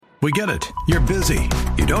We get it. You're busy.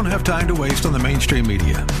 You don't have time to waste on the mainstream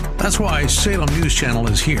media. That's why Salem News Channel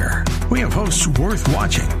is here. We have hosts worth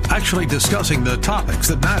watching, actually discussing the topics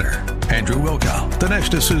that matter. Andrew Wilkow,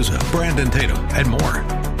 Dinesh D'Souza, Brandon Tatum, and more.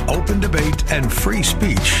 Open debate and free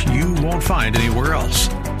speech you won't find anywhere else.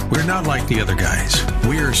 We're not like the other guys.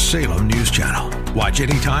 We're Salem News Channel. Watch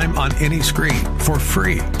anytime on any screen for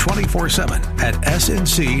free 24/7 at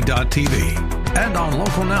snc.tv and on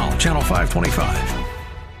Local Now, Channel 525.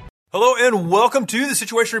 Hello and welcome to the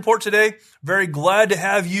Situation Report today. Very glad to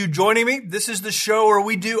have you joining me. This is the show where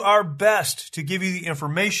we do our best to give you the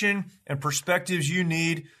information and perspectives you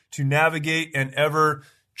need to navigate an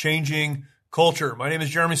ever-changing culture. My name is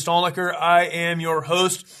Jeremy Stolniker. I am your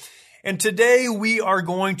host. And today we are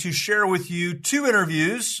going to share with you two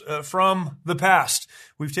interviews from the past.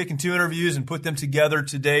 We've taken two interviews and put them together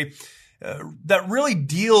today that really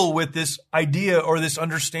deal with this idea or this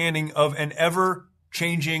understanding of an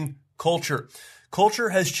ever-changing culture. Culture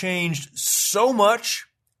has changed so much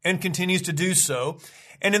and continues to do so.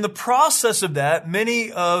 And in the process of that,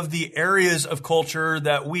 many of the areas of culture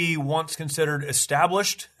that we once considered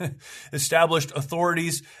established, established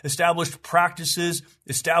authorities, established practices,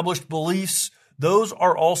 established beliefs, those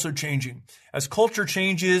are also changing. As culture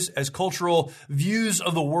changes, as cultural views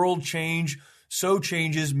of the world change, so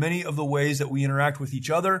changes many of the ways that we interact with each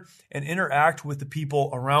other and interact with the people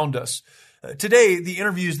around us. Today, the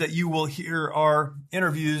interviews that you will hear are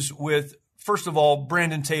interviews with, first of all,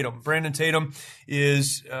 Brandon Tatum. Brandon Tatum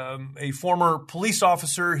is a former police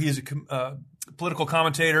officer. He is a political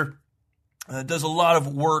commentator, does a lot of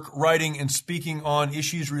work writing and speaking on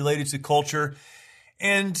issues related to culture.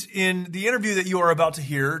 And in the interview that you are about to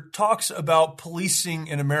hear, talks about policing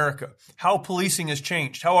in America, how policing has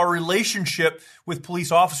changed, how our relationship with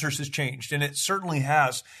police officers has changed, and it certainly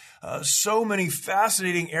has. So many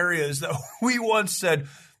fascinating areas that we once said,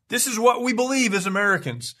 this is what we believe as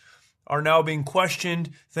Americans, are now being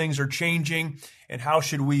questioned. Things are changing. And how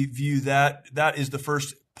should we view that? That is the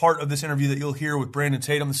first part of this interview that you'll hear with Brandon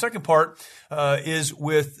Tatum. The second part is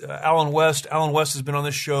with Allen West. Allen West has been on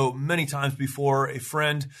this show many times before, a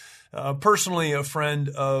friend, personally a friend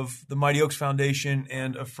of the Mighty Oaks Foundation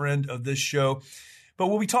and a friend of this show. But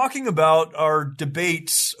we'll be talking about our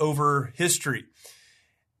debates over history.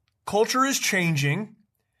 Culture is changing,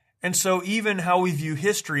 and so even how we view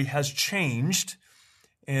history has changed.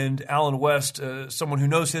 And Allen West, someone who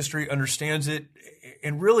knows history, understands it,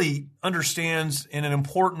 and really understands in an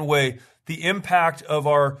important way the impact of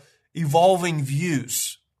our evolving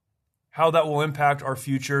views, how that will impact our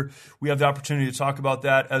future. We have the opportunity to talk about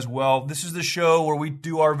that as well. This is the show where we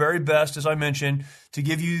do our very best, as I mentioned, to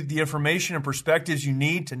give you the information and perspectives you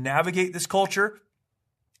need to navigate this culture.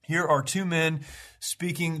 Here are two men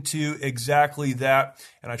speaking to exactly that,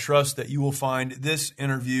 and I trust that you will find this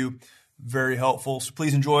interview very helpful. So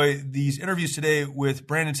please enjoy these interviews today with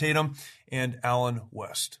Brandon Tatum and Allen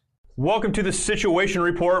West. Welcome to the Situation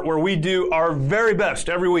Report, where we do our very best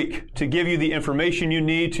every week to give you the information you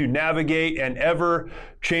need to navigate an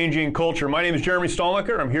ever-changing culture. My name is Jeremy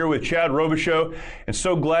Stolniker. I'm here with Chad Robichaux, and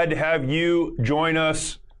so glad to have you join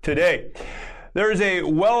us today. There is a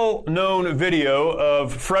well-known video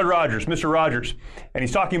of Fred Rogers, Mr. Rogers, and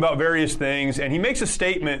he's talking about various things, and he makes a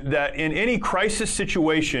statement that in any crisis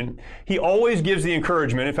situation, he always gives the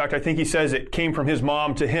encouragement. In fact, I think he says it came from his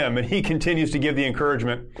mom to him, and he continues to give the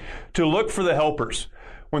encouragement to look for the helpers.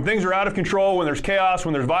 When things are out of control, when there's chaos,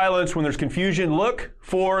 when there's violence, when there's confusion, look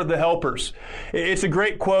for the helpers. It's a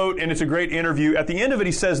great quote, and it's a great interview. At the end of it,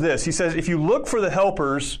 he says this. He says, if you look for the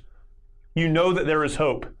helpers, you know that there is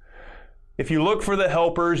hope. If you look for the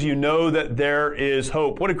helpers, you know that there is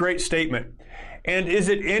hope. What a great statement. And is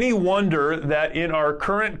it any wonder that in our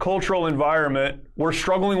current cultural environment, we're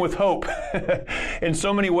struggling with hope? In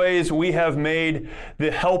so many ways, we have made the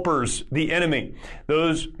helpers the enemy.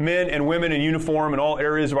 Those men and women in uniform in all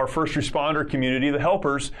areas of our first responder community, the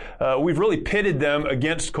helpers, we've really pitted them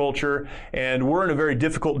against culture, and we're in a very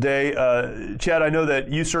difficult day. Chad, I know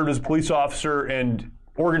that you served as a police officer, and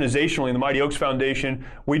organizationally in the Mighty Oaks Foundation,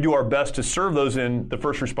 we do our best to serve those in the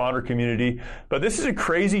first responder community. But this is a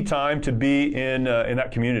crazy time to be in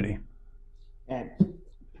that community. And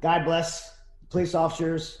God bless police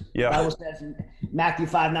officers. Yeah. The Bible says in Matthew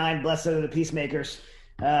 5:9, blessed are the peacemakers.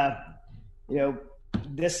 This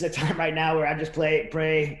is a time right now where I just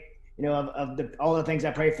pray, all the things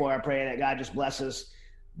I pray for. I pray that God just blesses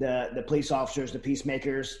the police officers, the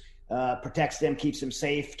peacemakers, protects them, keeps them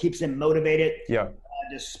safe, keeps them motivated. Yeah.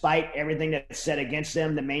 Despite everything that's said against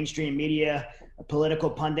them, the mainstream media, political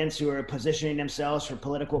pundits who are positioning themselves for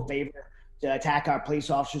political favor to attack our police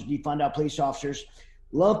officers, defund our police officers,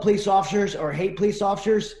 love police officers or hate police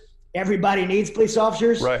officers, everybody needs police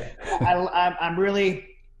officers. Right. I'm really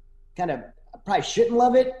I probably shouldn't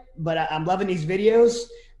love it, but I'm loving these videos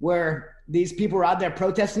where these people are out there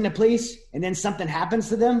protesting the police and then something happens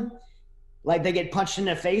to them. Like they get punched in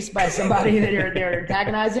the face by somebody that they're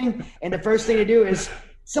antagonizing. And the first thing to do is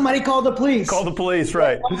somebody call the police. Call the police,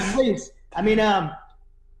 right. Call the police. I mean,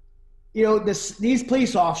 these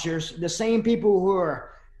police officers, the same people who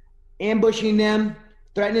are ambushing them,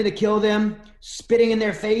 threatening to kill them, spitting in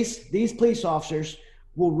their face, these police officers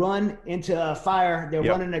will run into a fire. They'll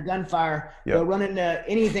run into gunfire. They'll run into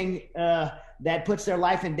anything that puts their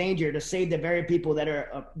life in danger to save the very people that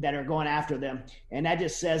are going after them. And that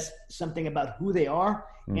just says something about who they are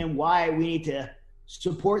and why we need to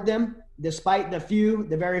support them, despite the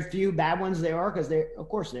very few bad ones they are, because of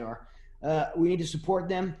course they are. We need to support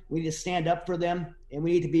them. We need to stand up for them, and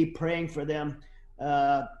we need to be praying for them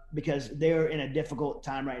because they're in a difficult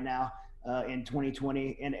time right now in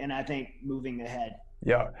 2020, and I think moving ahead.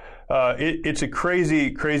 Yeah, it's a crazy,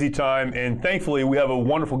 crazy time, and thankfully we have a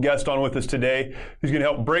wonderful guest on with us today who's going to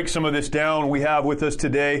help break some of this down. We have with us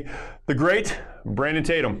today the great Brandon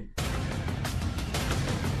Tatum.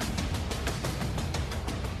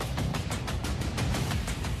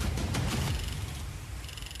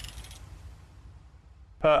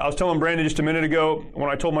 I was telling Brandon just a minute ago when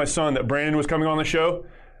I told my son that Brandon was coming on the show.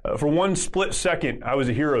 For one split second, I was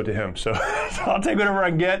a hero to him. So I'll take whatever I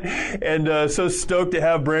can get. And so stoked to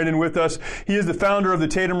have Brandon with us. He is the founder of the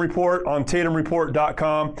Tatum Report on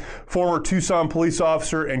TatumReport.com, former Tucson police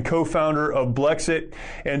officer and co-founder of Blexit.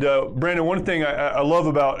 And Brandon, one thing I love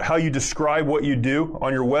about how you describe what you do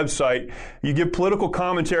on your website, you give political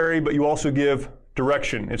commentary, but you also give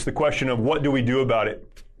direction. It's the question of what do we do about it?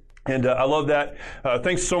 And I love that.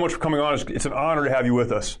 Thanks so much for coming on. It's an honor to have you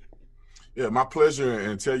with us. Yeah, my pleasure.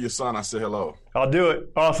 And tell your son I said hello. I'll do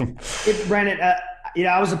it. Awesome. Brandon,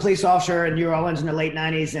 I was a police officer in New Orleans in the late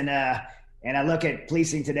 90s, and I look at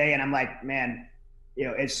policing today, and I'm like, man,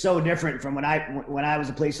 it's so different from when I was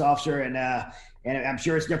a police officer, and I'm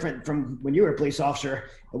sure it's different from when you were a police officer.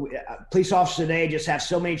 Police officers today just have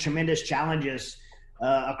so many tremendous challenges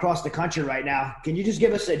across the country right now. Can you just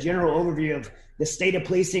give us a general overview of the state of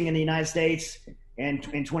policing in the United States in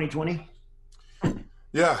 2020?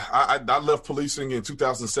 Yeah, I left policing in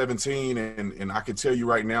 2017, and I can tell you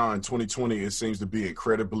right now in 2020, it seems to be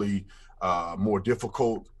incredibly more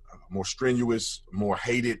difficult, more strenuous, more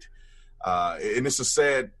hated. And it's a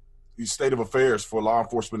sad state of affairs for law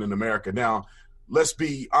enforcement in America. Now, let's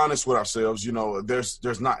be honest with ourselves.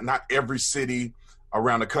 There's not every city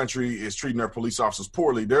around the country is treating their police officers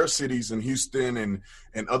poorly. There are cities in Houston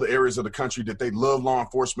and other areas of the country that they love law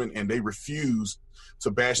enforcement and they refuse to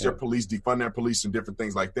bash their police, defund their police, and different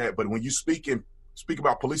things like that. But when you speak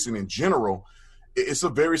about policing in general, it's a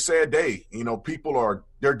very sad day.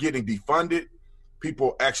 They're getting defunded.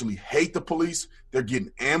 People actually hate the police. They're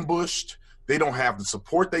getting ambushed. They don't have the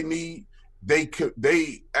support they need.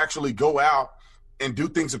 They actually go out and do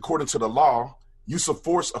things according to the law, use of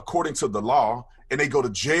force according to the law, and they go to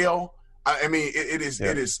jail. I mean, it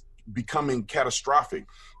is becoming catastrophic.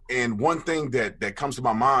 And one thing that comes to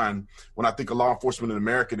my mind when I think of law enforcement in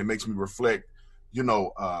America that makes me reflect,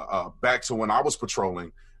 back to when I was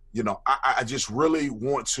patrolling, I just really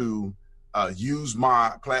want to use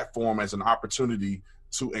my platform as an opportunity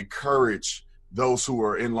to encourage those who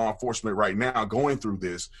are in law enforcement right now going through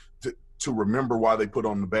this to remember why they put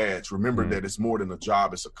on the badge. Remember that it's more than a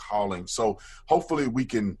job, it's a calling. So hopefully we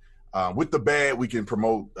can, with the bad, we can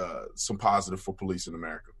promote some positive for police in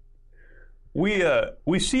America.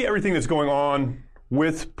 We see everything that's going on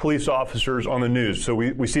with police officers on the news. So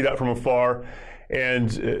we see that from afar, and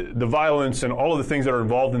the violence and all of the things that are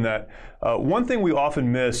involved in that. One thing we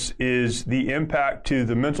often miss is the impact to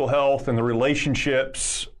the mental health and the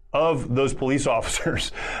relationships of those police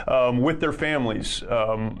officers with their families,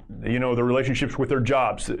 the relationships with their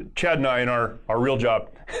jobs. Chad and I, in our real job,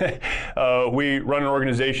 we run an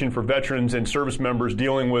organization for veterans and service members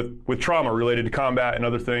dealing with trauma related to combat and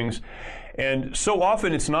other things. And so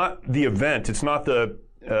often it's not the event, it's not the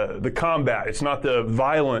combat, it's not the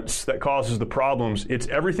violence that causes the problems, it's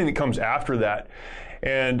everything that comes after that.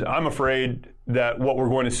 And I'm afraid that what we're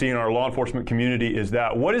going to see in our law enforcement community is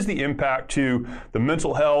that. What is the impact to the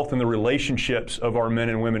mental health and the relationships of our men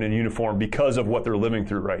and women in uniform because of what they're living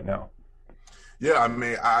through right now? Yeah, I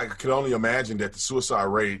mean, I could only imagine that the suicide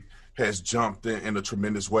rate has jumped in a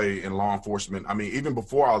tremendous way in law enforcement. I mean, even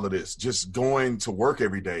before all of this, just going to work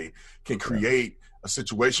every day can create a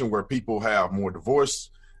situation where people have more divorce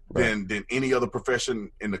than any other profession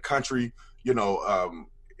in the country.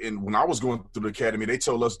 And when I was going through the academy, they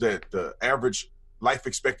told us that the average life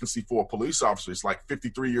expectancy for a police officer is like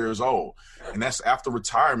 53 years old. And that's after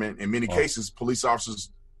retirement. In many cases, police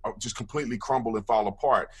officers just completely crumble and fall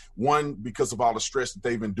apart. One, because of all the stress that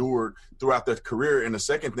they've endured throughout their career. And the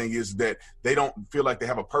second thing is that they don't feel like they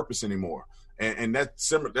have a purpose anymore. And that's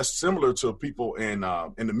similar to people in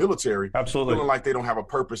the military. Absolutely. Feeling like they don't have a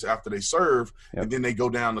purpose after they serve, and then they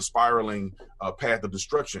go down the spiraling path of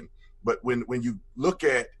destruction. But when you look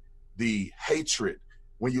at the hatred,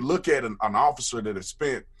 when you look at an officer that has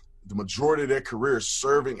spent the majority of their career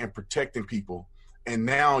serving and protecting people, and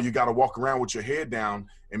now you got to walk around with your head down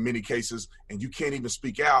in many cases, and you can't even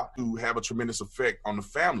speak out, to have a tremendous effect on the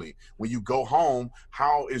family. When you go home,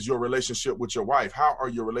 how is your relationship with your wife? How are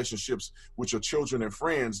your relationships with your children and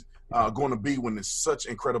friends going to be when there's such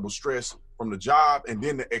incredible stress from the job, and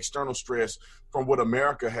then the external stress from what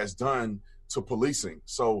America has done to policing?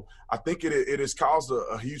 So I think it has caused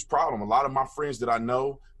a huge problem. A lot of my friends that I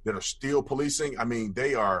know that are still policing, I mean,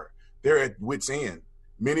 they're at wit's end.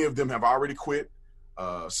 Many of them have already quit.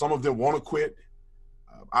 Some of them want to quit.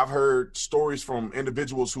 I've heard stories from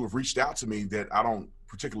individuals who have reached out to me that I don't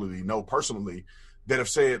particularly know personally that have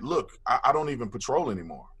said, look, I don't even patrol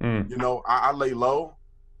anymore. You know, I lay low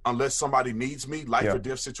unless somebody needs me, life or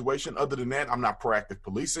death situation. Other than that, I'm not proactive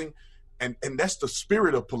policing. And that's the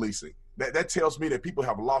spirit of policing. That tells me that people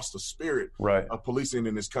have lost the spirit of policing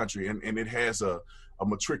in this country. And it has a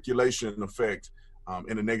matriculation effect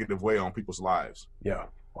in a negative way on people's lives. Yeah.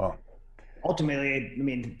 Wow. Ultimately, I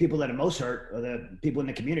mean, the people that are most hurt are the people in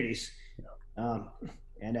the communities.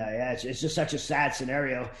 It's just such a sad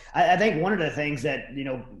scenario. I think one of the things that, you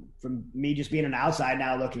know, from me just being on the outside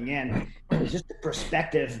now looking in, is just the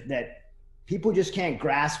perspective that people just can't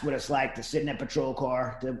grasp what it's like to sit in a patrol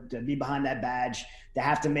car, to be behind that badge, to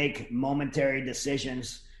have to make momentary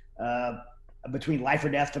decisions between life or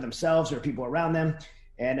death for themselves or people around them.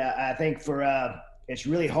 And I think it's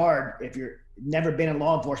really hard if you're never been in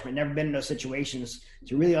law enforcement, never been in those situations,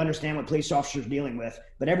 to really understand what police officers are dealing with.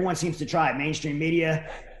 But everyone seems to try. Mainstream media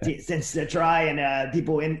seems to try, and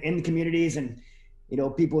people in the communities, and, you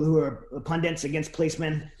know, people who are pundits against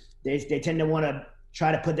policemen, they tend to want to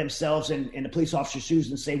try to put themselves in the police officer's shoes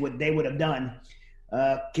and say what they would have done.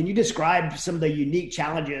 Can you describe some of the unique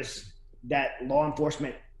challenges that law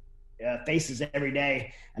enforcement faces every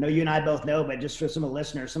day? I know you and I both know, but just for some of the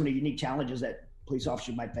listeners, some of the unique challenges that police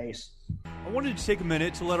officers might face. I wanted to take a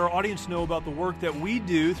minute to let our audience know about the work that we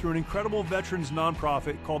do through an incredible veterans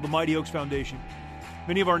nonprofit called the Mighty Oaks Foundation.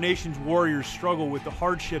 Many of our nation's warriors struggle with the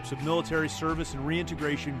hardships of military service and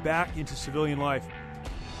reintegration back into civilian life.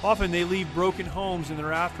 Often they leave broken homes in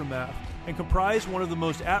their aftermath and comprise one of the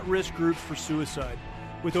most at-risk groups for suicide,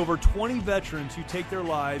 with over 20 veterans who take their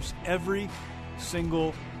lives every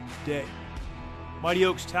single day. Mighty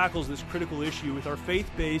Oaks tackles this critical issue with our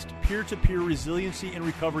faith-based, peer-to-peer resiliency and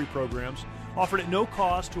recovery programs offered at no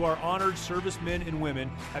cost to our honored servicemen and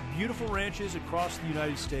women at beautiful ranches across the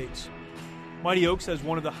United States. Mighty Oaks has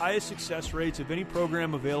one of the highest success rates of any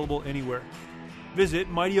program available anywhere. Visit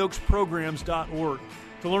MightyOaksPrograms.org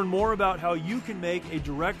to learn more about how you can make a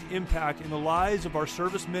direct impact in the lives of our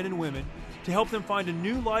servicemen and women to help them find a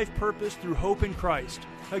new life purpose through hope in Christ.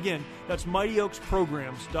 Again, that's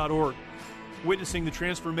MightyOaksPrograms.org. Witnessing the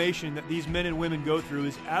transformation that these men and women go through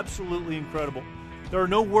is absolutely incredible. There are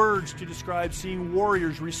no words to describe seeing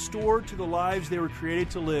warriors restored to the lives they were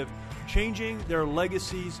created to live, changing their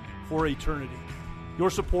legacies for eternity.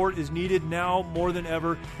 Your support is needed now more than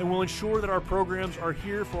ever, and will ensure that our programs are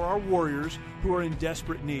here for our warriors who are in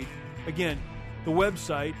desperate need. Again, the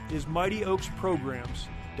website is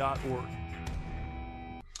MightyOaksPrograms.org.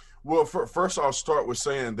 Well, first I'll start with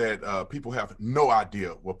saying that people have no idea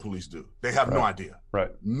what police do. They have no idea.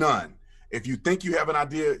 Right. None. If you think you have an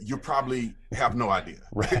idea, you probably have no idea.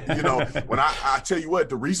 Right. You know, when I tell you what,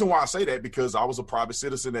 the reason why I say that, because I was a private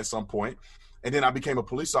citizen at some point, and then I became a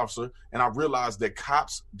police officer, and I realized that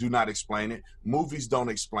cops do not explain it. Movies don't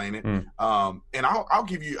explain it. And I'll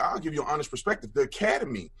give you an honest perspective. The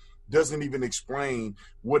academy doesn't even explain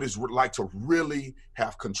what it's like to really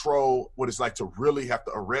have control, what it's like to really have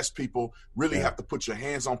to arrest people, really have to put your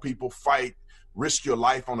hands on people, fight, risk your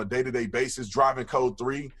life on a day-to-day basis, driving code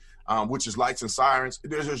 3, which is lights and sirens.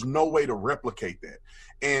 There's no way to replicate that.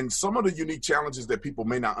 And some of the unique challenges that people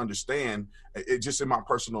may not understand, just in my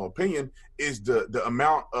personal opinion, is the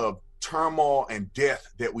amount of turmoil and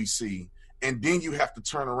death that we see. And then you have to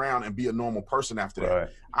turn around and be a normal person after that. Right.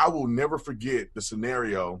 I will never forget the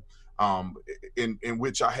scenario in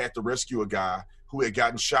which I had to rescue a guy who had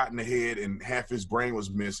gotten shot in the head and half his brain was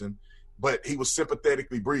missing, but he was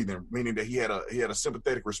sympathetically breathing, meaning that he had a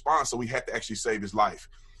sympathetic response, so we had to actually save his life.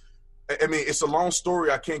 I mean, it's a long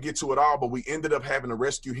story. I can't get to it all, but we ended up having to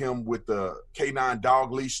rescue him with the K9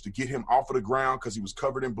 dog leash to get him off of the ground because he was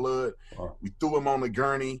covered in blood. Wow. We threw him on the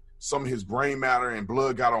gurney. Some of his brain matter and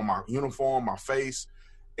blood got on my uniform, my face,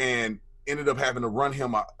 and ended up having to run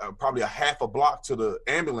him probably a half a block to the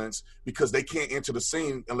ambulance because they can't enter the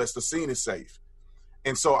scene unless the scene is safe.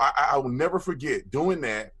 And so I will never forget doing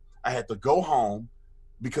that. I had to go home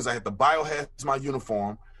because I had to biohazard my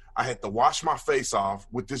uniform. I had to wash my face off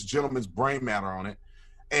with this gentleman's brain matter on it,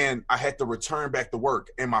 and I had to return back to work.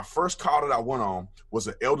 And my first call that I went on was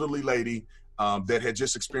an elderly lady that had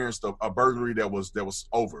just experienced a burglary that was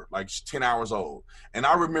over, like 10 hours old. And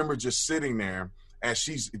I remember just sitting there as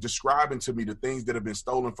she's describing to me the things that have been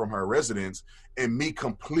stolen from her residence and me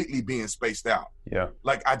completely being spaced out. Yeah.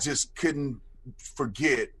 Like I just couldn't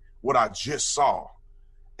forget what I just saw.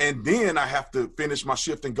 And then I have to finish my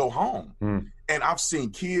shift and go home. And I've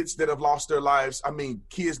seen kids that have lost their lives. I mean,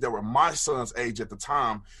 kids that were my son's age at the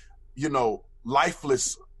time, you know,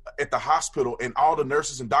 lifeless at the hospital, and all the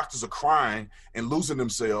nurses and doctors are crying and losing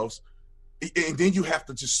themselves. And then you have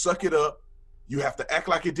to just suck it up. You have to act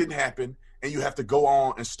like it didn't happen, and you have to go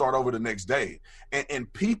on and start over the next day.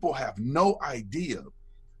 And people have no idea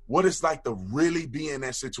what it's like to really be in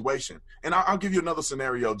that situation. And I'll give you another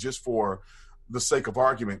scenario just for the sake of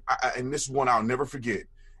argument. And this is one I'll never forget.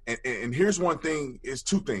 And here's one thing, is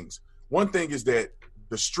two things. One thing is that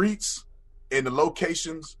the streets and the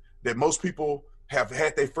locations that most people have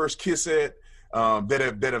had their first kiss at,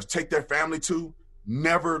 that have taken their family to,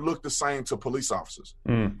 never look the same to police officers.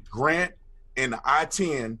 Grant and the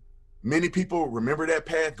I-10, many people remember that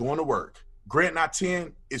path going to work. Grant and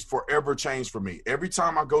I-10 is forever changed for me. Every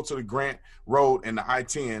time I go to the Grant Road and the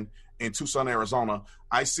I-10 in Tucson, Arizona,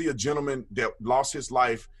 I see a gentleman that lost his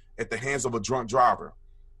life at the hands of a drunk driver.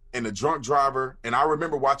 And the drunk driver, and I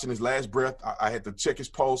remember watching his last breath, I had to check his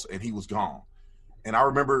pulse, and he was gone. And I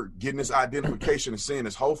remember getting his identification and seeing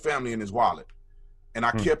his whole family in his wallet. And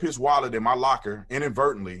I kept his wallet in my locker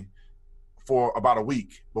inadvertently for about a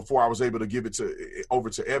week before I was able to give it over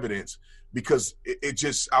to evidence, because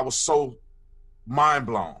I was so mind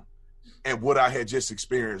blown at what I had just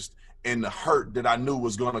experienced and the hurt that I knew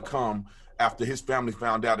was going to come after his family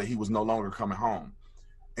found out that he was no longer coming home.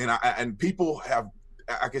 And people have,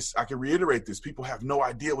 I guess I can reiterate this, people have no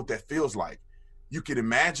idea what that feels like. You can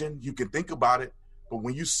imagine, you can think about it, but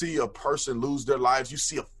when you see a person lose their lives, you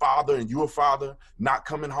see a father and you're a father not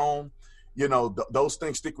coming home, you know, those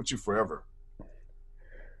things stick with you forever.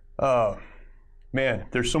 Man,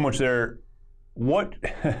 there's so much there. What,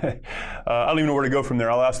 I don't even know where to go from there.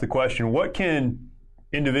 I'll ask the question, what can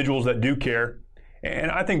individuals that do care,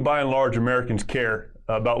 and I think by and large Americans care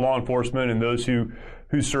about law enforcement and those who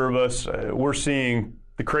serve us. We're seeing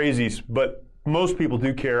the crazies, but most people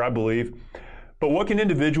do care, I believe. But what can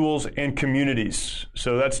individuals and communities,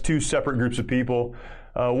 so that's two separate groups of people,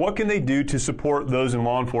 what can they do to support those in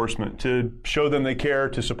law enforcement, to show them they care,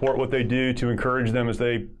 to support what they do, to encourage them as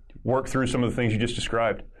they work through some of the things you just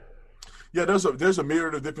described? Yeah, there's a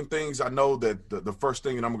myriad of different things. I know that the first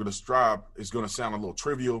thing that I'm going to describe is going to sound a little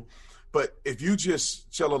trivial, but if you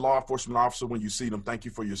just tell a law enforcement officer when you see them, thank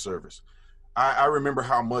you for your service. I remember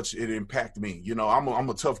how much it impacted me. You know, I'm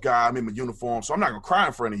a tough guy. I'm in my uniform, so I'm not going to cry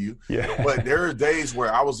in front of you. Yeah. But there are days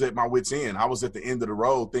where I was at my wit's end. I was at the end of the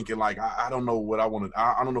road thinking, like, I don't know what I want to –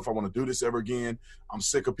 I don't know if I want to do this ever again. I'm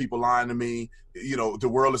sick of people lying to me. You know, the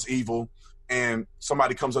world is evil. And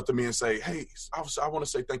somebody comes up to me and say, hey, officer, I want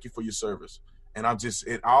to say thank you for your service. And they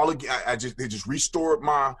just restored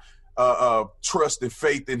my trust and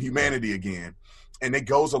faith in humanity again. And it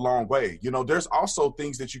goes a long way. You know, there's also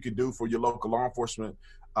things that you can do for your local law enforcement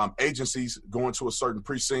agencies, going to a certain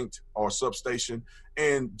precinct or substation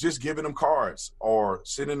and just giving them cards or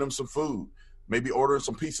sending them some food, maybe ordering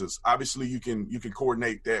some pizzas. Obviously, you can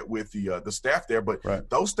coordinate that with the staff there, but right.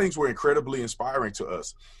 Those things were incredibly inspiring to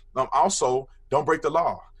us. Also, don't break the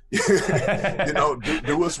law. You know,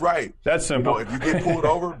 do what's right. That's simple. You know, if you get pulled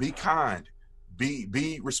over, be kind.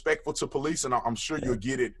 Be respectful to police, and I'm sure you'll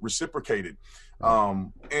get it reciprocated.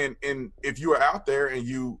 And if you are out there and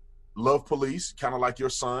you love police, kind of like your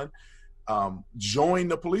son, join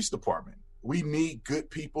the police department. We need good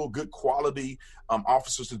people, good quality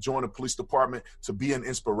officers to join the police department, to be an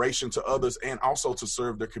inspiration to others and also to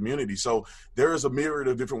serve their community. So there is a myriad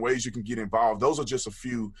of different ways you can get involved. Those are just a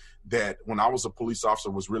few that when I was a police officer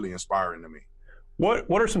was really inspiring to me. What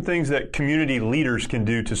are some things that community leaders can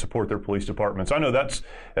do to support their police departments? I know that's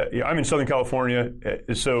I'm in Southern California,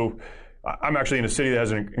 so I'm actually in a city that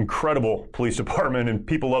has an incredible police department, and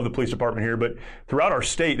people love the police department here. But throughout our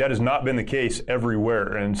state, that has not been the case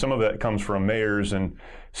everywhere, and some of that comes from mayors and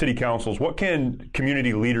city councils. What can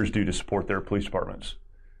community leaders do to support their police departments?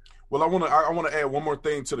 Well, I want to add one more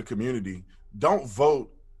thing to the community. Don't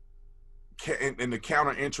vote in the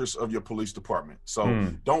counter interest of your police department.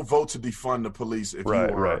 So don't vote to defund the police if you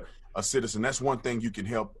are a citizen. That's one thing you can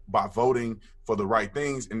help by voting for the right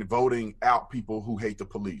things and voting out people who hate the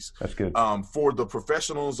police. That's good. For the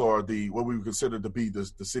professionals or what we would consider to be the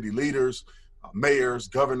city leaders, mayors,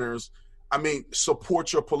 governors, I mean,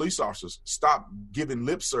 support your police officers. Stop giving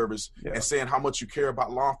lip service and saying how much you care about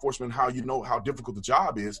law enforcement, how you know how difficult the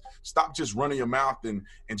job is. Stop just running your mouth and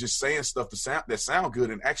just saying stuff that sound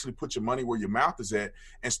good, and actually put your money where your mouth is at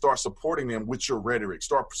and start supporting them with your rhetoric.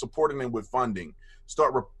 Start supporting them with funding.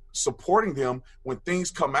 Start supporting them when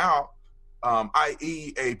things come out,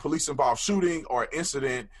 i.e. a police-involved shooting or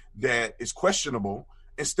incident that is questionable.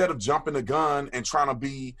 Instead of jumping the gun and trying to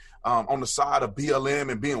be on the side of BLM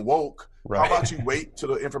and being woke, how about you wait till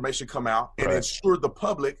the information come out and ensure the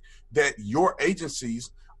public that your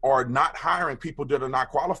agencies are not hiring people that are not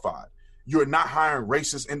qualified. You're not hiring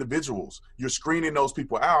racist individuals. You're screening those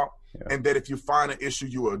people out, and that if you find an issue,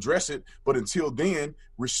 you will address it. But until then,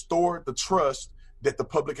 restore the trust that the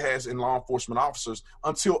public has in law enforcement officers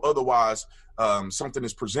until otherwise something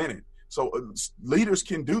is presented. So leaders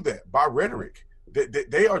can do that by rhetoric.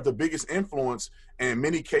 They are the biggest influence in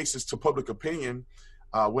many cases to public opinion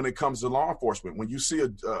when it comes to law enforcement. When you see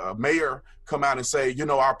a mayor come out and say,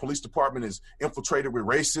 our police department is infiltrated with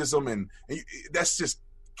racism, and that's just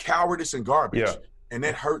cowardice and garbage. And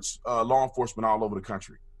that hurts law enforcement all over the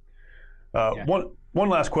country. One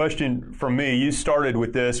last question from me. You started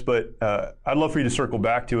with this, but I'd love for you to circle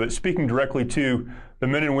back to it. Speaking directly to the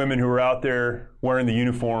men and women who are out there wearing the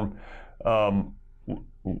uniform,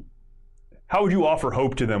 how would you offer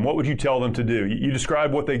hope to them? What would you tell them to do? You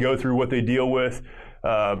describe what they go through, what they deal with,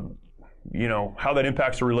 how that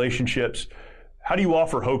impacts their relationships. How do you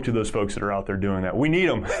offer hope to those folks that are out there doing that? We need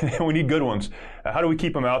them. We need good ones. How do we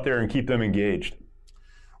keep them out there and keep them engaged?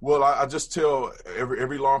 Well, I just tell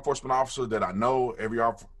every law enforcement officer that I know, every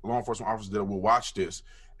law enforcement officer that will watch this,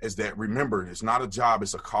 is that remember, it's not a job,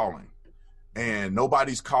 it's a calling. And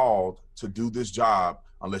nobody's called to do this job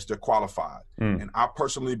unless they're qualified. And I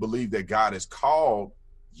personally believe that God has called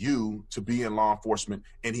you to be in law enforcement,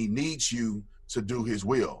 and he needs you to do his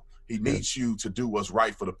will. He needs you to do what's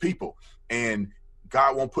right for the people. And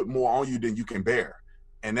God won't put more on you than you can bear.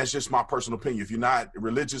 And that's just my personal opinion. If you're not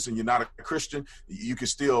religious and you're not a Christian, you can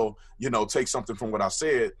still, take something from what I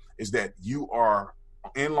said, is that you are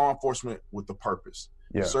in law enforcement with the purpose.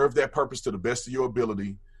 Serve that purpose to the best of your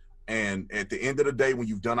ability. And at the end of the day, when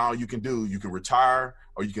you've done all you can do, you can retire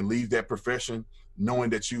or you can leave that profession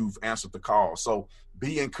knowing that you've answered the call. So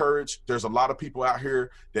be encouraged. There's a lot of people out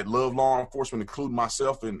here that love law enforcement, including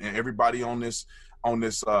myself and everybody on this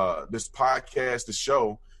podcast, this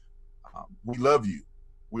show. We love you.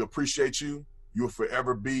 We appreciate you. You will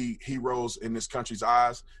forever be heroes in this country's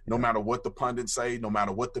eyes, no matter what the pundits say, no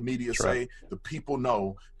matter what the media say. The people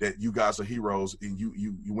know that you guys are heroes, and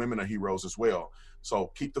you women are heroes as well.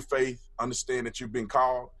 So keep the faith, understand that you've been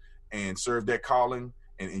called, and serve that calling,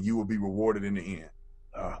 and you will be rewarded in the end.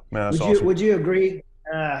 Man, that's awesome. Would you agree?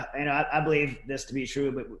 I believe this to be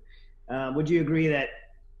true, but would you agree that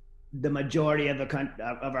the majority of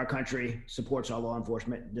our country supports our law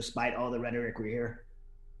enforcement, despite all the rhetoric we hear?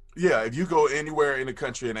 Yeah, if you go anywhere in the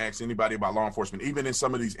country and ask anybody about law enforcement, even in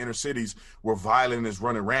some of these inner cities where violence is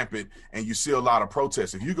running rampant and you see a lot of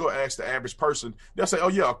protests, if you go ask the average person, they'll say, oh,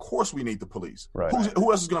 yeah, of course we need the police. Right.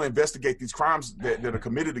 Who else is going to investigate these crimes that are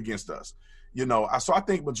committed against us? So I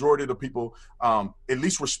think majority of the people at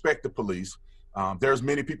least respect the police. There's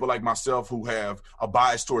many people like myself who have a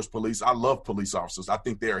bias towards police. I love police officers. I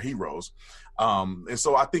think they are heroes. And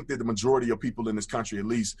so I think that the majority of people in this country at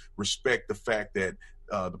least respect the fact that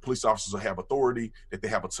the police officers have authority, that they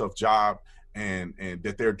have a tough job, and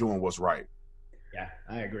that they're doing what's right. Yeah,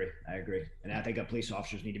 I agree. And I think our police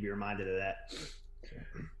officers need to be reminded of that.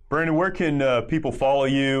 Brandon, where can people follow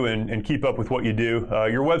you and keep up with what you do?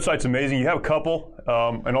 Your website's amazing. You have a couple,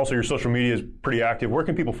 and also your social media is pretty active. Where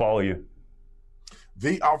can people follow you?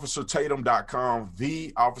 TheOfficerTatum.com,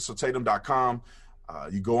 TheOfficerTatum.com.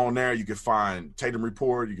 You go on there, you can find Tatum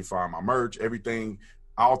Report, you can find my merch, everything.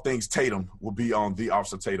 All things Tatum will be on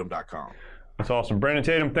TheOfficerTatum.com. That's awesome. Brandon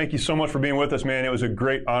Tatum, thank you so much for being with us, man. It was a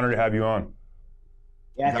great honor to have you on.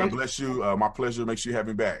 Yeah, God bless you. My pleasure. Make sure you have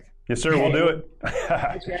me back. Yes, sir. We'll do it.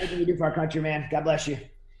 Thanks for everything you do for our country, man. God bless you.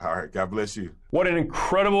 All right. God bless you. What an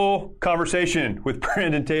incredible conversation with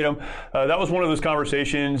Brandon Tatum. That was one of those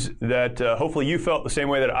conversations that hopefully you felt the same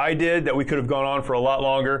way that I did, that we could have gone on for a lot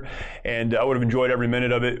longer, and I would have enjoyed every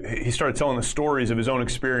minute of it. He started telling the stories of his own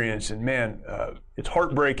experience, and man, it's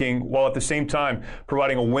heartbreaking, while at the same time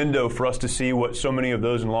providing a window for us to see what so many of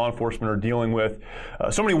those in law enforcement are dealing with.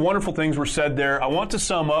 So many wonderful things were said there. I want to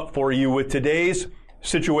sum up for you with today's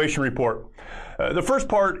situation report. The first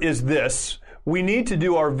part is this. We need to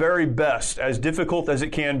do our very best, as difficult as it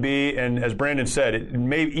can be, and as Brandon said, it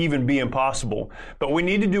may even be impossible, but we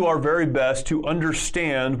need to do our very best to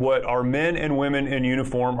understand what our men and women in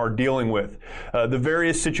uniform are dealing with. The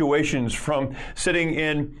various situations, from sitting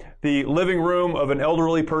in the living room of an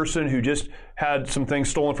elderly person who just had some things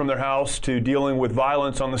stolen from their house, to dealing with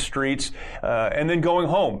violence on the streets, and then going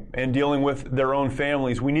home and dealing with their own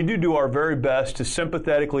families. We need to do our very best to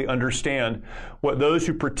sympathetically understand what those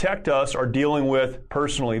who protect us are dealing with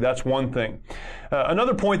personally. That's one thing.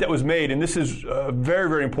 Another point that was made, and this is a very,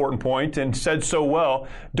 very important point and said so well,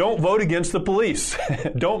 don't vote against the police.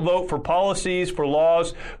 Don't vote for policies, for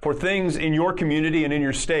laws, for things in your community and in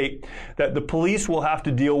your state that the police will have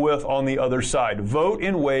to deal with on the other side. Vote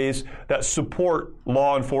in ways that support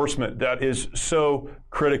law enforcement. That is so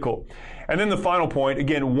critical. And then the final point,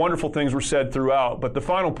 again, wonderful things were said throughout, but the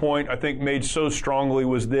final point I think made so strongly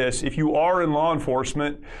was this: if you are in law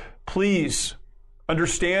enforcement, please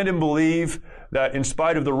understand and believe that in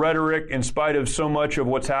spite of the rhetoric, in spite of so much of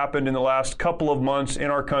what's happened in the last couple of months in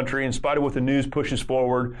our country, in spite of what the news pushes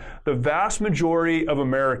forward, the vast majority of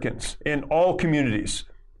Americans in all communities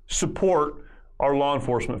support our law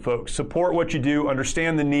enforcement folks, support what you do,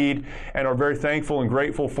 understand the need, and are very thankful and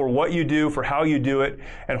grateful for what you do, for how you do it,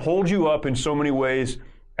 and hold you up in so many ways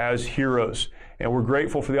as heroes. And we're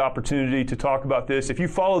grateful for the opportunity to talk about this. If you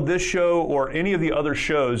follow this show or any of the other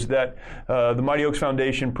shows that the Mighty Oaks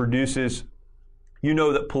Foundation produces, you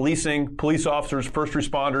know that policing, police officers, first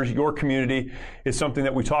responders, your community is something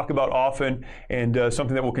that we talk about often, and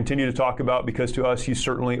something that we'll continue to talk about, because to us, you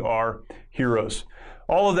certainly are heroes.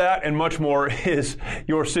 All of that and much more is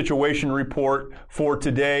your situation report for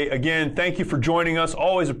today. Again, thank you for joining us.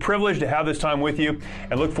 Always a privilege to have this time with you,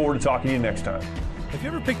 and look forward to talking to you next time. Have you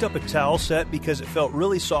ever picked up a towel set because it felt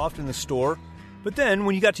really soft in the store, but then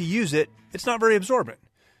when you got to use it, it's not very absorbent?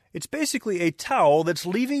 It's basically a towel that's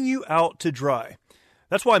leaving you out to dry.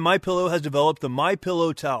 That's why MyPillow has developed the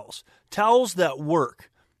MyPillow towels. Towels that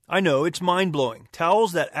work. I know, it's mind-blowing.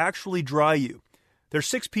 Towels that actually dry you. Their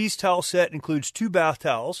 6-piece towel set includes 2 bath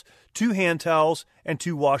towels, 2 hand towels, and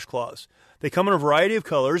 2 washcloths. They come in a variety of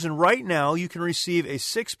colors, and right now you can receive a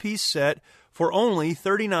 6-piece set for only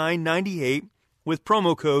 $39.98 with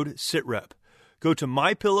promo code SITREP. Go to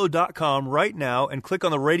MyPillow.com right now and click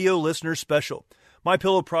on the radio listener special.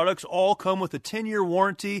 MyPillow products all come with a 10-year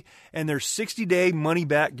warranty and their 60-day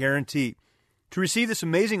money-back guarantee. To receive this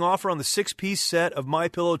amazing offer on the 6-piece set of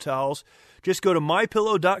MyPillow towels, just go to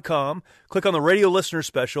MyPillow.com, click on the radio listener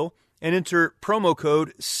special, and enter promo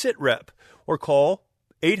code SITREP, or call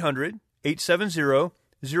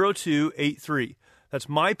 800-870-0283. That's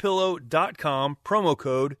MyPillow.com, promo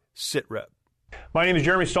code SITREP. My name is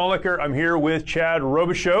Jeremy Stolnicker. I'm here with Chad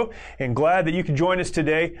Robichaux, and glad that you can join us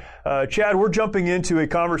today. Chad, we're jumping into a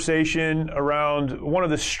conversation around one of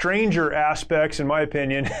the stranger aspects, in my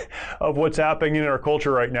opinion, of what's happening in our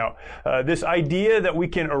culture right now. This idea that we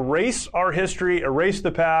can erase our history, erase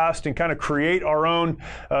the past, and kind of create our own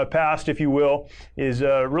past, if you will, is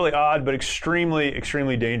really odd, but extremely,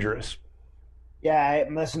 extremely dangerous. Yeah,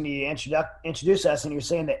 I'm listening to you introduce us, and you're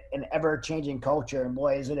saying that an ever-changing culture, and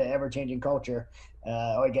boy, is it an ever-changing culture.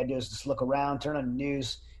 All you got to do is just look around, turn on the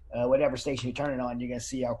news, whatever station you turn it on, you're going to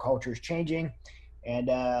see how culture is changing. And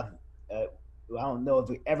I don't know if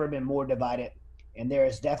we've ever been more divided. And there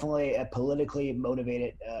is definitely a politically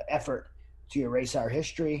motivated effort to erase our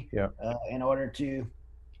history in order to,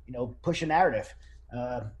 push a narrative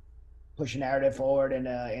forward,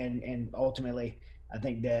 and ultimately, I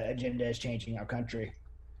think the agenda is changing our country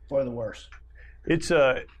for the worse. It's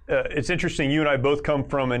interesting. You and I both come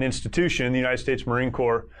from an institution, the United States Marine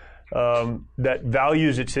Corps, that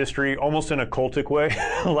values its history almost in a cultic way.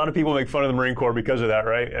 A lot of people make fun of the Marine Corps because of that,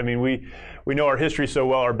 right? I mean, we know our history so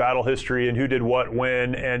well, our battle history, and who did what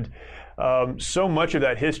when, and so much of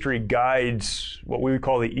that history guides what we would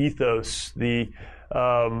call the ethos,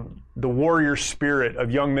 the warrior spirit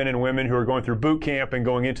of young men and women who are going through boot camp and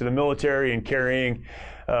going into the military and carrying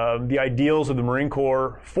the ideals of the Marine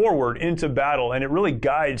Corps forward into battle. And it really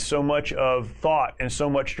guides so much of thought and so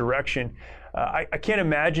much direction. I can't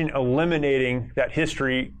imagine eliminating that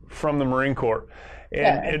history from the Marine Corps.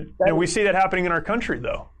 And we see that happening in our country,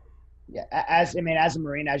 though. Yeah, as a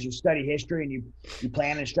Marine, as you study history and you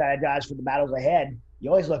plan and strategize for the battles ahead, you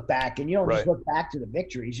always look back, and you don't just look back to the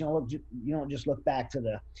victories. You don't just look back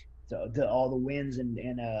to all the wins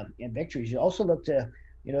and victories. You also look to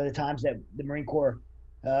the times that the Marine Corps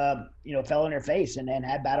fell on their face and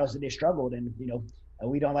had battles that they struggled. And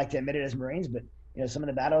we don't like to admit it as Marines, but some of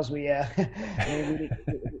the battles we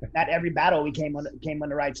not every battle we came on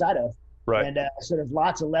the right side of. Right. And so there's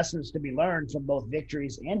lots of lessons to be learned from both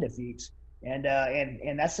victories and defeats. And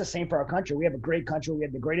that's the same for our country. We have a great country. We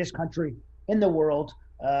have the greatest country in the world.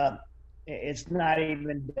 It's not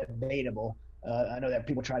even debatable. I know that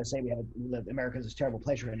people try to say America is a terrible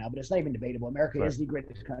place right now, but it's not even debatable. America is the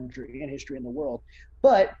greatest country in history in the world.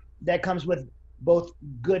 But that comes with both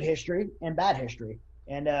good history and bad history.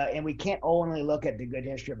 And we can't only look at the good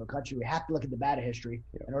history of a country. We have to look at the bad history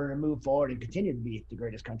in order to move forward and continue to be the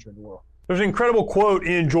greatest country in the world. There's an incredible quote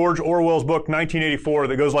in George Orwell's book, 1984,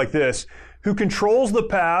 that goes like this: "Who controls the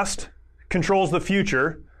past controls the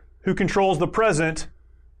future. Who controls the present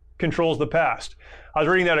controls the past." I was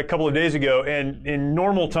reading that a couple of days ago, and in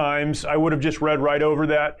normal times, I would have just read right over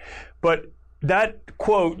that. But that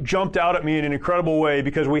quote jumped out at me in an incredible way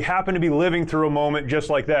because we happen to be living through a moment just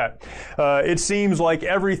like that. It seems like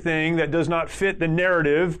everything that does not fit the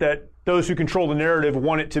narrative that those who control the narrative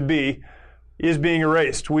want it to be is being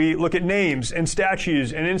erased. We look at names and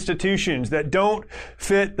statues and institutions that don't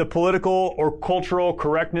fit the political or cultural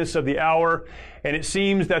correctness of the hour, and it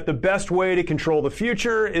seems that the best way to control the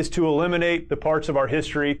future is to eliminate the parts of our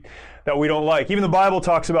history that we don't like. Even the Bible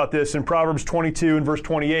talks about this in Proverbs 22 and verse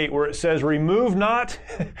 28, where it says, "Remove not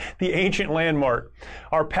the ancient landmark."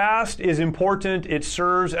 Our past is important. It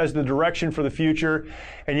serves as the direction for the future,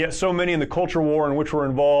 and yet so many in the culture war in which we're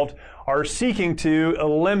involved are seeking to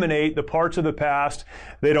eliminate the parts of the past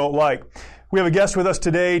they don't like. We have a guest with us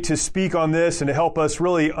today to speak on this and to help us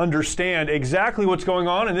really understand exactly what's going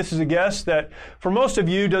on. And this is a guest that, for most of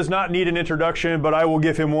you, does not need an introduction, but I will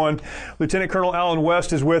give him one. Lieutenant Colonel Allen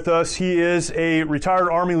West is with us. He is a retired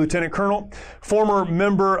Army Lieutenant Colonel, former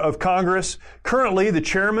member of Congress, currently the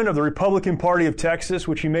chairman of the Republican Party of Texas,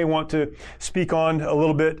 which you may want to speak on a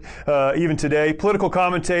little bit even today, political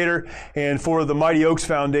commentator, and for the Mighty Oaks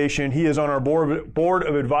Foundation. He is on our board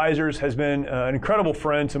of advisors, has been an incredible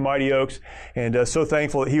friend to Mighty Oaks, and so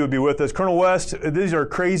thankful that he would be with us. Colonel West, these are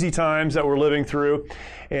crazy times that we're living through,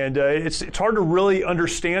 and it's hard to really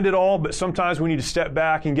understand it all, but sometimes we need to step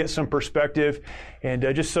back and get some perspective, and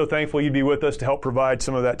just so thankful you'd be with us to help provide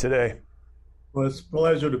some of that today. Well, it's a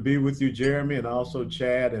pleasure to be with you, Jeremy, and also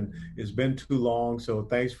Chad, and it's been too long, so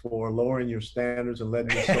thanks for lowering your standards and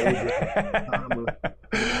letting me soldier.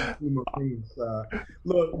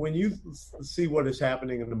 Look, when you see what is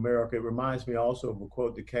happening in America, it reminds me also of a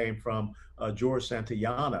quote that came from George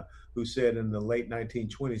Santayana, who said in the late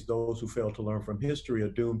 1920s, those who fail to learn from history are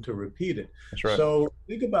doomed to repeat it. That's right. So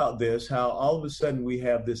think about this, how all of a sudden we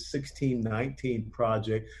have this 1619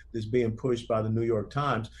 project that's being pushed by the New York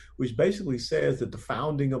Times, which basically says that the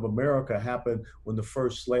founding of America happened when the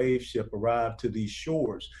first slave ship arrived to these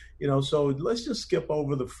shores. So let's just skip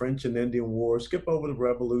over the French and Indian War, skip over the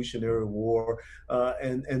Revolutionary War,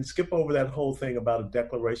 and skip over that whole thing about a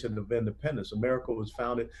Declaration of Independence. America was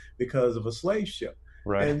founded because of a slave ship.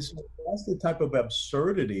 Right. And so that's the type of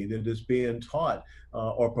absurdity that is being taught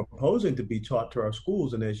or proposing to be taught to our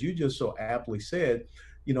schools. And as you just so aptly said,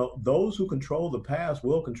 those who control the past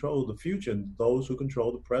will control the future, and those who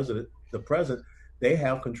control the present, they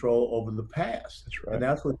have control over the past. That's right. And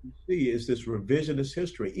that's what you see is this revisionist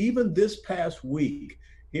history. Even this past week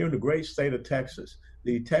here in the great state of Texas,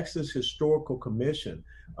 the Texas Historical Commission,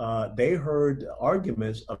 they heard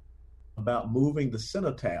arguments about moving the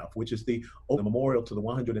cenotaph, which is the memorial to the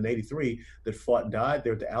 183 that fought and died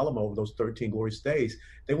there at the Alamo over those 13 glorious days.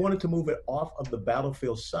 They wanted to move it off of the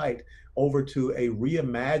battlefield site over to a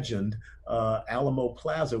reimagined Alamo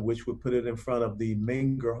Plaza, which would put it in front of the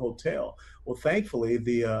Menger Hotel. Well, thankfully,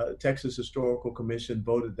 the Texas Historical Commission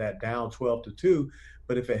voted that down 12-2.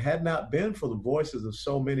 But if it had not been for the voices of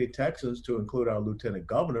so many Texans, to include our Lieutenant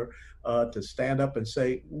Governor, to stand up and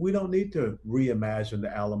say, we don't need to reimagine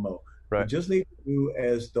the Alamo. Right. We just need to do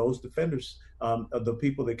as those defenders of the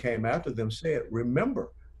people that came after them said,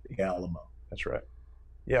 remember the Alamo. That's right.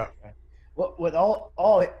 Yeah. Well, with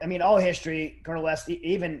all history, Colonel West,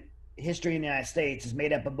 even history in the United States is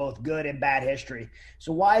made up of both good and bad history.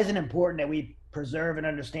 So why is it important that we preserve and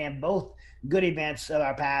understand both good events of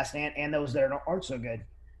our past and those that aren't so good?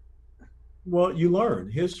 Well, you learn.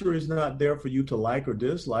 History is not there for you to like or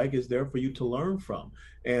dislike. It's there for you to learn from.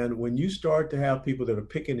 And when you start to have people that are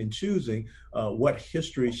picking and choosing what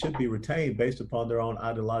history should be retained based upon their own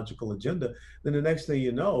ideological agenda, then the next thing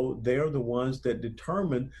you know, they're the ones that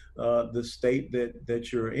determine the state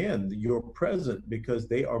that you're in, your present, because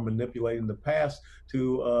they are manipulating the past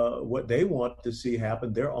to what they want to see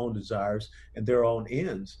happen, their own desires and their own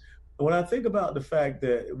ends. When I think about the fact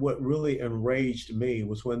that what really enraged me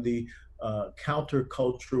was when the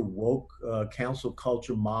counterculture, woke, council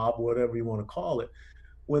culture mob, whatever you want to call it,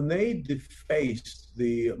 when they defaced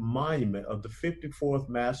the monument of the 54th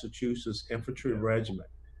Massachusetts Infantry Regiment,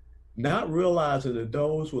 not realizing that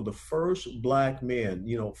those were the first Black men,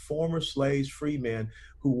 former slaves, free men,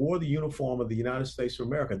 who wore the uniform of the United States of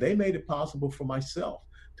America. They made it possible for myself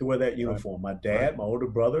to wear that uniform, my dad, my older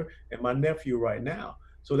brother, and my nephew right now.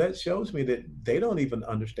 So that shows me that they don't even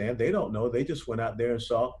understand. They don't know. They just went out there and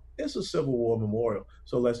saw, it's a Civil War memorial,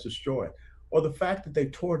 so let's destroy it. Or the fact that they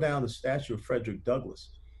tore down the statue of Frederick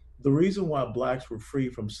Douglass. The reason why Blacks were free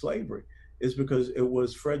from slavery is because it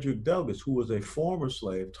was Frederick Douglass, who was a former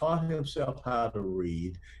slave, taught himself how to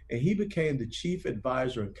read, and he became the chief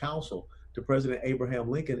advisor and counsel to President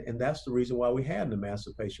Abraham Lincoln, and that's the reason why we had an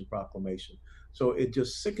Emancipation Proclamation. So it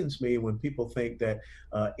just sickens me when people think that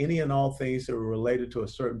any and all things that are related to a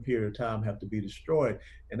certain period of time have to be destroyed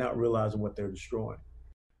and not realizing what they're destroying.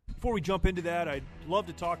 Before we jump into that, I'd love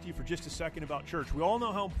to talk to you for just a second about church. We all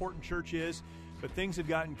know how important church is, but things have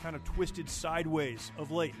gotten kind of twisted sideways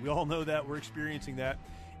of late. We all know that. We're experiencing that.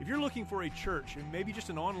 If you're looking for a church and maybe just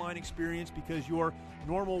an online experience because your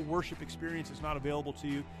normal worship experience is not available to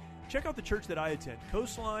you, check out the church that I attend,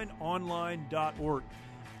 coastlineonline.org.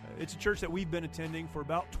 It's a church that we've been attending for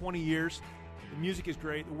about 20 years. The music is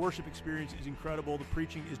great. The worship experience is incredible. The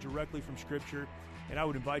preaching is directly from Scripture. And I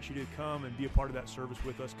would invite you to come and be a part of that service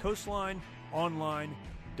with us, coastlineonline.org.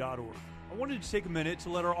 I wanted to take a minute to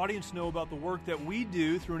let our audience know about the work that we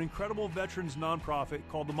do through an incredible veterans nonprofit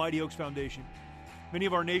called the Mighty Oaks Foundation. Many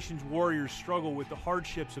of our nation's warriors struggle with the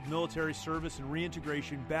hardships of military service and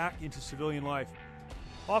reintegration back into civilian life.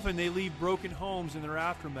 Often they leave broken homes in their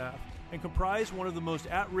aftermath and comprise one of the most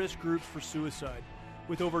at-risk groups for suicide,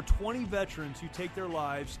 with over 20 veterans who take their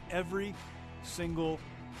lives every single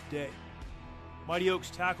day. Mighty Oaks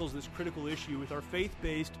tackles this critical issue with our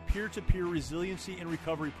faith-based, peer-to-peer resiliency and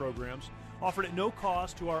recovery programs offered at no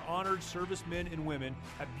cost to our honored servicemen and women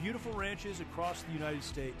at beautiful ranches across the United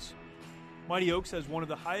States. Mighty Oaks has one of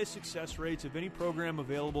the highest success rates of any program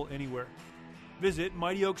available anywhere. Visit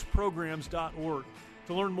mightyoaksprograms.org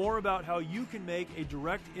to learn more about how you can make a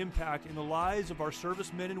direct impact in the lives of our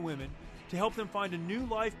servicemen and women to help them find a new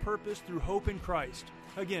life purpose through hope in Christ.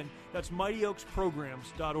 Again, that's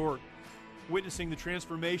mightyoaksprograms.org. Witnessing the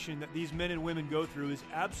transformation that these men and women go through is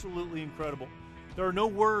absolutely incredible. There are no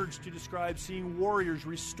words to describe seeing warriors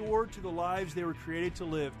restored to the lives they were created to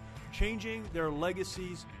live, changing their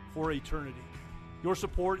legacies for eternity. Your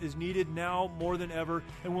support is needed now more than ever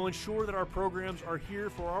and will ensure that our programs are here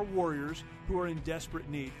for our warriors who are in desperate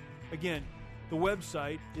need. Again, the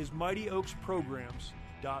website is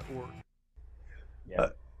mightyoaksprograms.org. Yeah.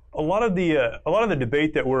 A lot of the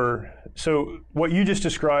debate that what you just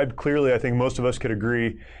described clearly, I think most of us could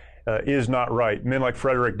agree, is not right. Men like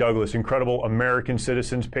Frederick Douglass, incredible American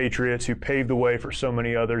citizens, patriots who paved the way for so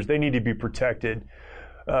many others, they need to be protected.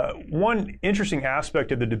 One interesting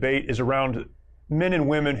aspect of the debate is around men and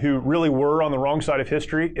women who really were on the wrong side of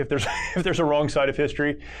history. If there's a wrong side of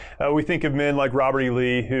history, we think of men like Robert E.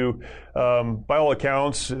 Lee, who, by all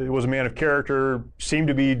accounts, was a man of character, seemed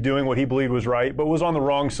to be doing what he believed was right, but was on the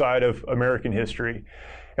wrong side of American history.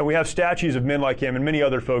 And we have statues of men like him and many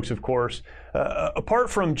other folks, of course. Apart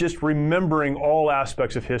from just remembering all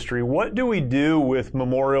aspects of history, what do we do with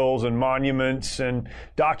memorials and monuments and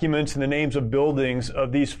documents and the names of buildings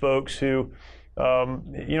of these folks who,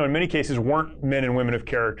 in many cases weren't men and women of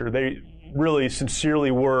character? They really sincerely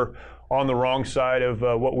were on the wrong side of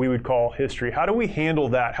what we would call history. How do we handle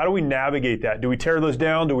that? How do we navigate that? Do we tear those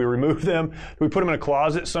down? Do we remove them? Do we put them in a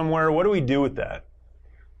closet somewhere? What do we do with that?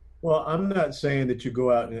 Well, I'm not saying that you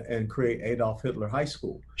go out and create Adolf Hitler High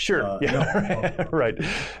School. Sure. Right.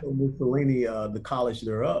 Mussolini, the college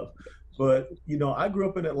thereof. But, I grew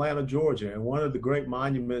up in Atlanta, Georgia, and one of the great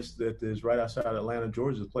monuments that is right outside Atlanta,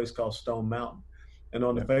 Georgia, is a place called Stone Mountain. And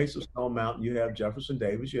on the face of Stone Mountain, you have Jefferson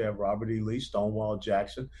Davis, you have Robert E. Lee, Stonewall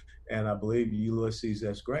Jackson, and I believe Ulysses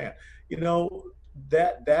S. Grant.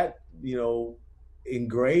 That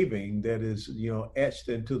engraving that is, etched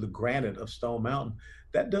into the granite of Stone Mountain,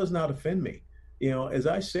 that does not offend me. As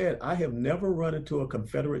I said, I have never run into a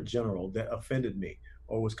Confederate general that offended me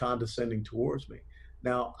or was condescending towards me.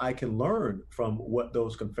 Now, I can learn from what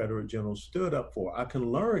those Confederate generals stood up for. I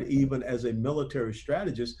can learn, even as a military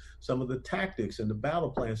strategist, some of the tactics and the battle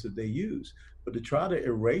plans that they use. But to try to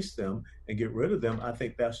erase them and get rid of them, I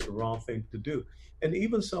think that's the wrong thing to do. And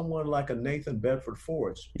even someone like a Nathan Bedford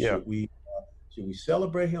Forrest, should we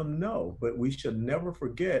celebrate him? No, but we should never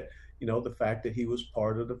forget, the fact that he was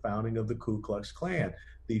part of the founding of the Ku Klux Klan,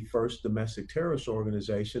 the first domestic terrorist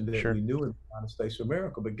organization that we knew in the United States of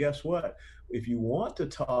America. But guess what? If you want to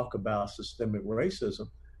talk about systemic racism,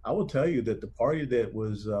 I will tell you that the party that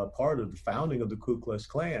was part of the founding of the Ku Klux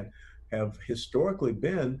Klan have historically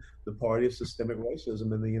been the party of systemic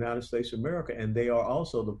racism in the United States of America, and they are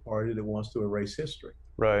also the party that wants to erase history.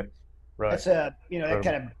 Right. That's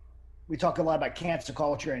we talk a lot about cancel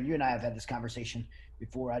culture, and you and I have had this conversation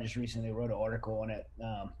before. I just recently wrote an article on it.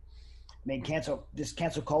 This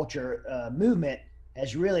cancel culture movement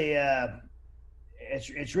has really,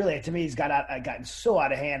 it's really, to me, it's gotten so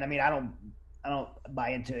out of hand. I mean, I don't buy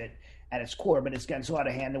into it at its core, but it's gotten so out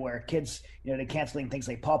of hand to where kids, they're canceling things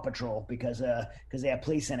like Paw Patrol because they have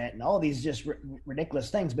police in it, and all these just ridiculous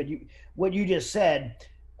things. But what you just said,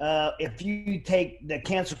 if you take the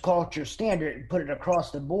cancel culture standard and put it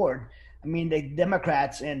across the board, I mean, the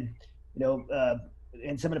Democrats and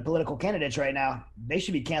some of the political candidates right now, they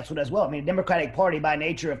should be canceled as well. I mean, the Democratic Party, by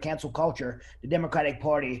nature of cancel culture, the Democratic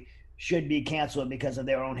Party should be canceled because of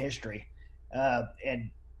their own history. But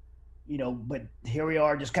here we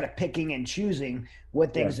are just kind of picking and choosing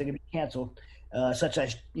what things are going to be canceled, such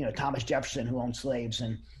as, Thomas Jefferson, who owned slaves.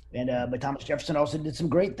 But Thomas Jefferson also did some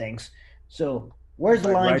great things. So where's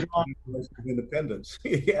the line drawn? Independence.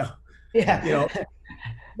 Yeah.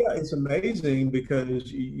 It's amazing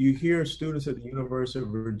because you hear students at the University of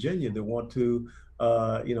Virginia that want to,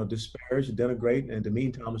 disparage, denigrate, and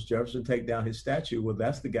demean Thomas Jefferson, take down his statue. Well,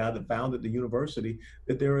 that's the guy that founded the university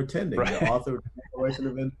that they're attending, the author of the Declaration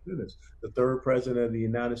of Independence, the third president of the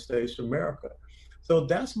United States of America. So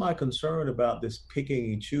that's my concern about this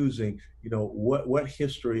picking and choosing, what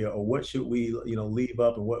history or what should we, leave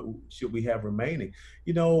up and what should we have remaining.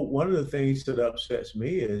 One of the things that upsets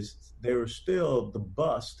me is there is still the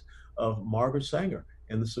bust of Margaret Sanger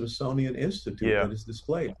in the Smithsonian Institute that is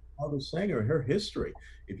displayed. Margaret Sanger, her history,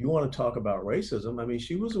 if you want to talk about racism, I mean,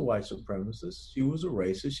 she was a white supremacist. She was a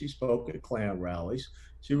racist. She spoke at Klan rallies.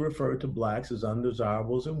 She referred to blacks as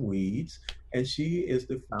undesirables and weeds. And she is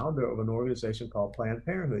the founder of an organization called Planned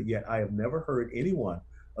Parenthood. Yet I have never heard anyone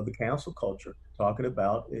of the cancel culture talking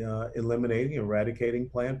about eliminating, eradicating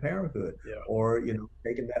Planned Parenthood or,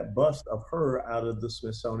 taking that bust of her out of the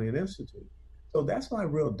Smithsonian Institute. So that's my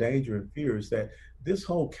real danger and fear, is that this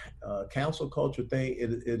whole cancel culture thing,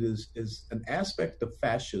 it is an aspect of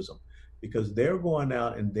fascism, because they're going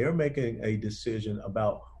out and they're making a decision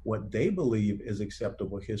about what they believe is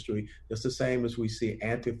acceptable history, just the same as we see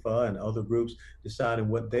Antifa and other groups deciding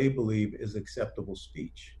what they believe is acceptable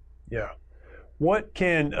speech. Yeah. What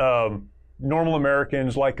can normal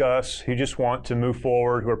Americans like us who just want to move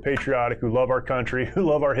forward, who are patriotic, who love our country, who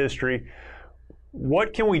love our history,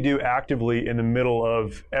 what can we do actively in the middle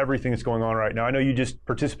of everything that's going on right now? I know you just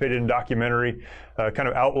participated in a documentary kind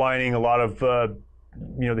of outlining a lot of the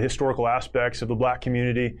historical aspects of the Black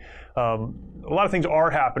community. A lot of things are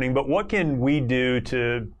happening, but what can we do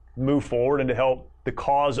to move forward and to help the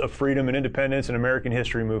cause of freedom and independence and American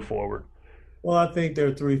history move forward? Well, I think there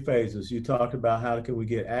are three phases. You talked about how can we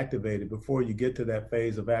get activated. Before you get to that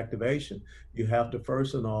phase of activation, you have to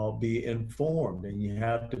first and all be informed, and you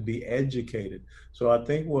have to be educated. So I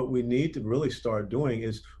think what we need to really start doing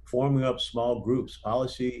is forming up small groups,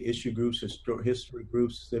 policy issue groups, history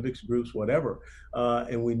groups, civics groups, whatever.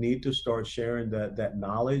 And we need to start sharing that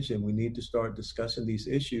knowledge, and we need to start discussing these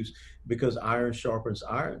issues, because iron sharpens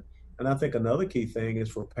iron. And I think another key thing is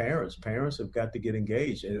for parents. Parents have got to get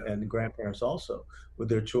engaged, and grandparents also, with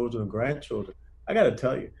their children and grandchildren. I got to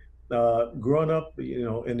tell you, growing up,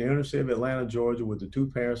 in the inner city of Atlanta, Georgia, with the two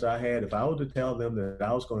parents I had, if I were to tell them that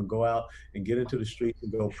I was going to go out and get into the streets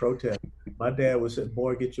and go protest, my dad would say,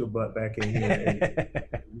 "Boy, get your butt back in here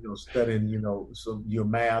and studying, so your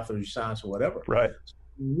math or your science or whatever." Right. So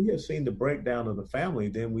we have seen the breakdown of the family.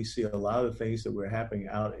 Then we see a lot of things that were happening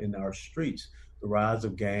out in our streets. The rise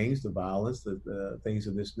of gangs, the violence, the things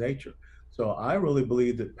of this nature. So I really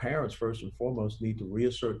believe that parents, first and foremost, need to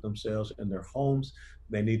reassert themselves in their homes.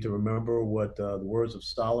 They need to remember what the words of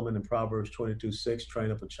Solomon in Proverbs 22:6, train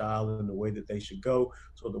up a child in the way that they should go,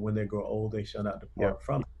 so that when they grow old, they shall not depart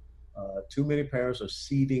from it. Too many parents are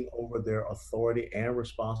ceding over their authority and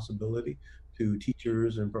responsibility to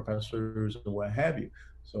teachers and professors and what have you.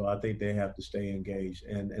 So I think they have to stay engaged.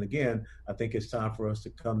 And again, I think it's time for us to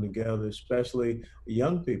come together, especially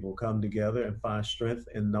young people come together and find strength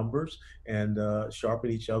in numbers and sharpen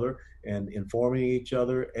each other and informing each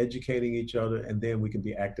other, educating each other, and then we can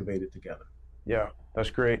be activated together. Yeah,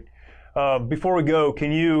 that's great. Before we go,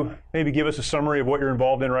 can you maybe give us a summary of what you're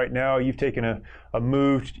involved in right now? You've taken a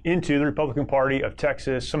move into the Republican Party of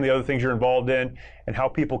Texas, some of the other things you're involved in, and how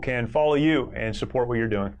people can follow you and support what you're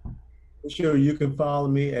doing. Sure, you can follow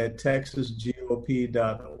me at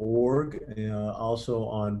texasgop.org, also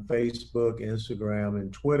on Facebook, Instagram,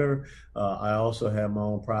 and Twitter. I also have my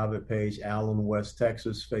own private page, Allen West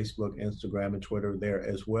Texas, Facebook, Instagram, and Twitter there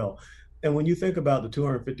as well. And when you think about the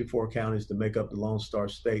 254 counties that make up the Lone Star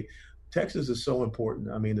State, Texas is so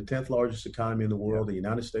important. I mean, the 10th largest economy in the world, the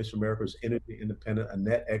United States of America is energy independent, a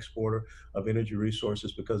net exporter of energy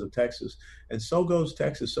resources because of Texas. And so goes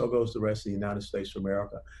Texas, so goes the rest of the United States of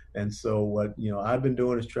America. And so what, I've been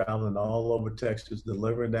doing is traveling all over Texas,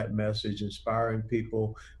 delivering that message, inspiring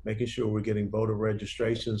people, making sure we're getting voter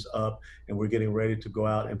registrations up, and we're getting ready to go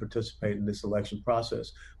out and participate in this election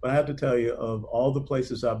process. But I have to tell you, of all the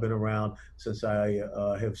places I've been around since I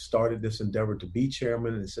have started this endeavor to be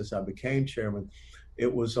chairman and since I became chairman,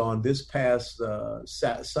 it was on this past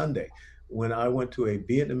Sunday when I went to a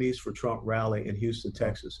Vietnamese for Trump rally in Houston,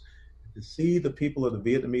 Texas. To see the people of the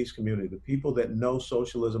Vietnamese community, the people that know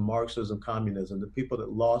socialism, Marxism, communism, the people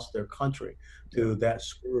that lost their country to that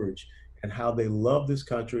scourge, and how they love this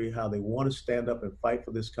country, how they want to stand up and fight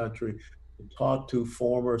for this country, to talk to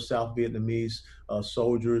former South Vietnamese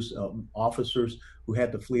soldiers, officers who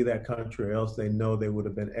had to flee that country or else they know they would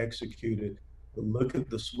have been executed. Look at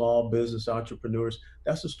the small business entrepreneurs.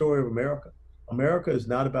 That's the story of America. America is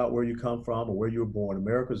not about where you come from or where you were born.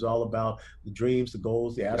 America is all about the dreams, the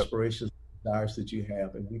goals, the aspirations, the desires that you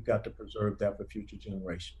have, and we've got to preserve that for future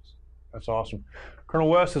generations. That's awesome. Colonel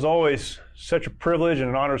West, as always, such a privilege and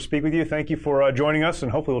an honor to speak with you. Thank you for joining us,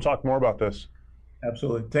 and hopefully we'll talk more about this.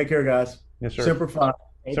 Absolutely. Take care, guys. Yes, sir. Semper Fi.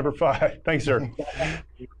 Semper Fi. Thanks, sir.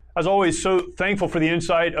 As always, so thankful for the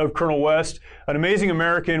insight of Colonel West, an amazing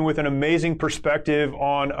American with an amazing perspective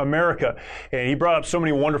on America. And he brought up so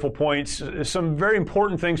many wonderful points, some very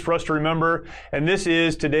important things for us to remember. And this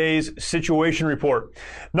is today's situation report.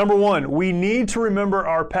 Number one, we need to remember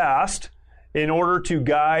our past in order to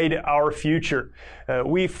guide our future.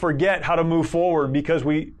 We forget how to move forward because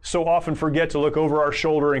we so often forget to look over our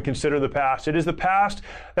shoulder and consider the past. It is the past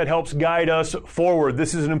that helps guide us forward.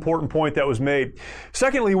 This is an important point that was made.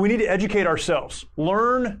 Secondly, we need to educate ourselves.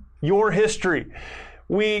 Learn your history.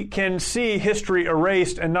 We can see history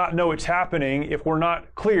erased and not know it's happening if we're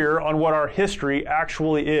not clear on what our history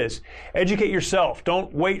actually is. Educate yourself.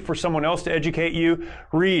 Don't wait for someone else to educate you.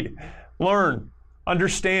 Read, learn,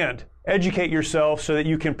 understand. Educate yourself so that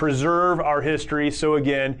you can preserve our history. So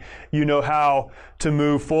again, you know how to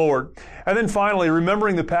move forward. And then finally,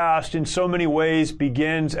 remembering the past in so many ways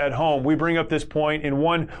begins at home. We bring up this point in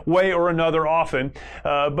one way or another often,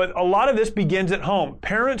 but a lot of this begins at home.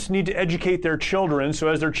 Parents need to educate their children so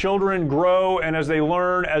as their children grow and as they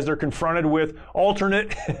learn, as they're confronted with alternate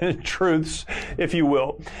truths, if you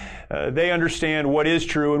will, they understand what is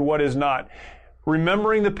true and what is not.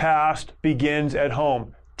 Remembering the past begins at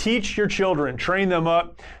home. Teach your children, train them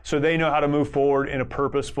up so they know how to move forward in a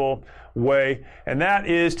purposeful way. And that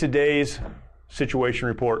is today's situation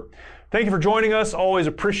report. Thank you for joining us. Always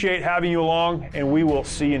appreciate having you along, and we will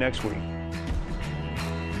see you next week.